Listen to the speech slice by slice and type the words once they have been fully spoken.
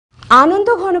আনন্দ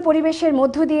ঘন পরিবেশের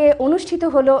মধ্য দিয়ে অনুষ্ঠিত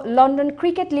হলো লন্ডন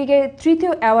ক্রিকেট লিগের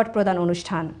তৃতীয় অ্যাওয়ার্ড প্রদান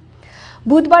অনুষ্ঠান।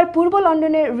 বুধবার পূর্ব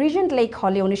লন্ডনের রিজেন্ট লেক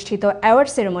হলে অনুষ্ঠিত অ্যাওয়ার্ড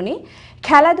সেরেমনি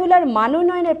খেলাধুলার মান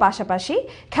উন্নয়নের পাশাপাশি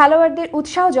খেলোয়াড়দের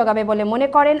উৎসাহ যোগাবে বলে মনে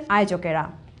করেন আয়োজকেরা।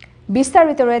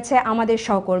 বিস্তারিত রয়েছে আমাদের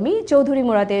সহকর্মী চৌধুরী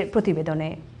মুরাদের প্রতিবেদনে।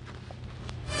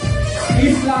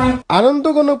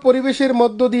 আনন্দঘন পরিবেশের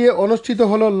মধ্য দিয়ে অনুষ্ঠিত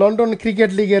হলো লন্ডন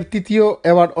ক্রিকেট লিগের তৃতীয়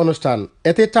অ্যাওয়ার্ড অনুষ্ঠান।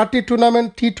 এতে 4টি tournament,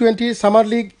 T20 summer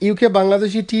league, UK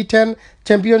Bangladeshi টি10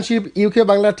 championship, UK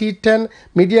Bangla টি10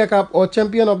 media cup O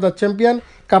champion of the champion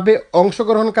কাপে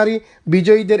অংশগ্রহণকারী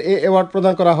বিজয়ীদের এই অ্যাওয়ার্ড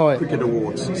প্রদান করা হয়। Cricket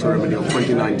Awards ceremony of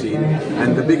 2019, and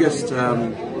the biggest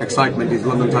excitement is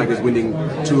London Tigers winning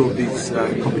two of these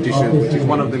competitions, which is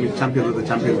one of them is Champions of the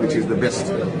Champions, which is the best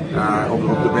of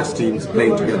the best teams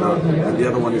playing together, and the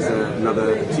other one is another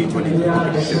T20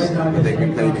 competition that they've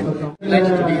been playing in.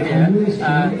 Delighted to be here.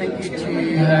 Thank you to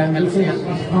LCL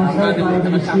for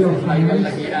the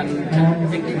lucky, and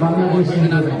thank you for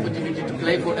giving us the opportunity to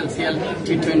play for LCL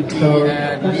T20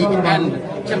 League and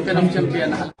Champion of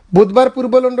Champions. বুধবার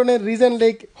পূর্ব লন্ডনের Regent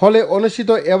lake হলে অনুষ্ঠিত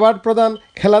award প্রদান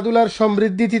খেলাধুলার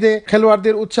সমৃদ্ধিতে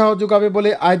খেলোয়াড়দের উৎসাহ যোগাবে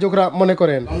বলে আয়োজকরা মনে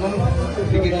করেন। লন্ডন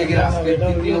ক্রিকেট লিগের আজকে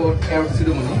তৃতীয় অ্যাওয়ার্ড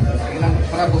সেরেমনি, এখানে আমরা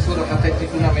সারা বছর আমরা 4টি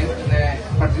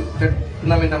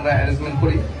টুর্নামেন্ট আমরা অ্যারেঞ্জমেন্ট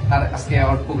করি, আর আজকে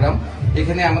অ্যাওয়ার্ড প্রোগ্রাম।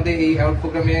 এখানে আমাদের এই অ্যাওয়ার্ড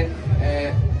প্রোগ্রামে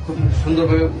খুব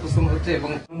সুন্দরভাবে উপস্থাপন হচ্ছে এবং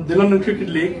The London Cricket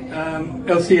League,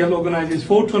 LCL, organises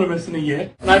 4 tournaments in a year.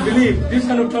 And I believe these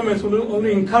kind of tournaments will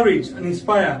only encourage and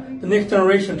inspire the next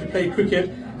generation to play cricket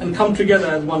and come together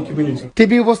as one community.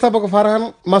 TV উপস্থাপক ফারহান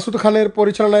মাসুদ খানের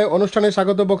পরিচালনায় অনুষ্ঠানে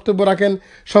স্বাগত বক্তব্য রাখেন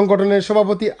সংগঠনের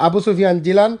সভাপতি আবু সুফিয়ান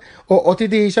জিলান ও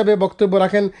অতিথি হিসাবে বক্তব্য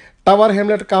রাখেন টাওয়ার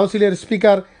হ্যামলেট কাউন্সিলের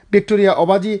স্পিকার ভিক্টোরিয়া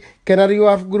ওবাজি, ক্যানারি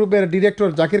ওয়ার্ফ গ্রুপের ডিরেক্টর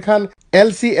জাকির খান,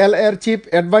 LCL এর chief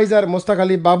adviser Mostak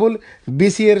Ali Babul,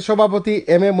 BC এর সভাপতি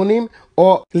MA মুনিম ও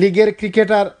লিগের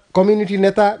ক্রিকেটার, কমিউনিটি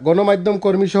নেতা, গণমাধ্যম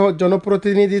কর্মী সহ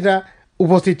জনপ্রতিনিধিরা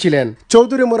উপস্থিত ছিলেন।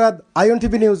 Chowdhury Murad, ION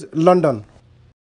TV news, London.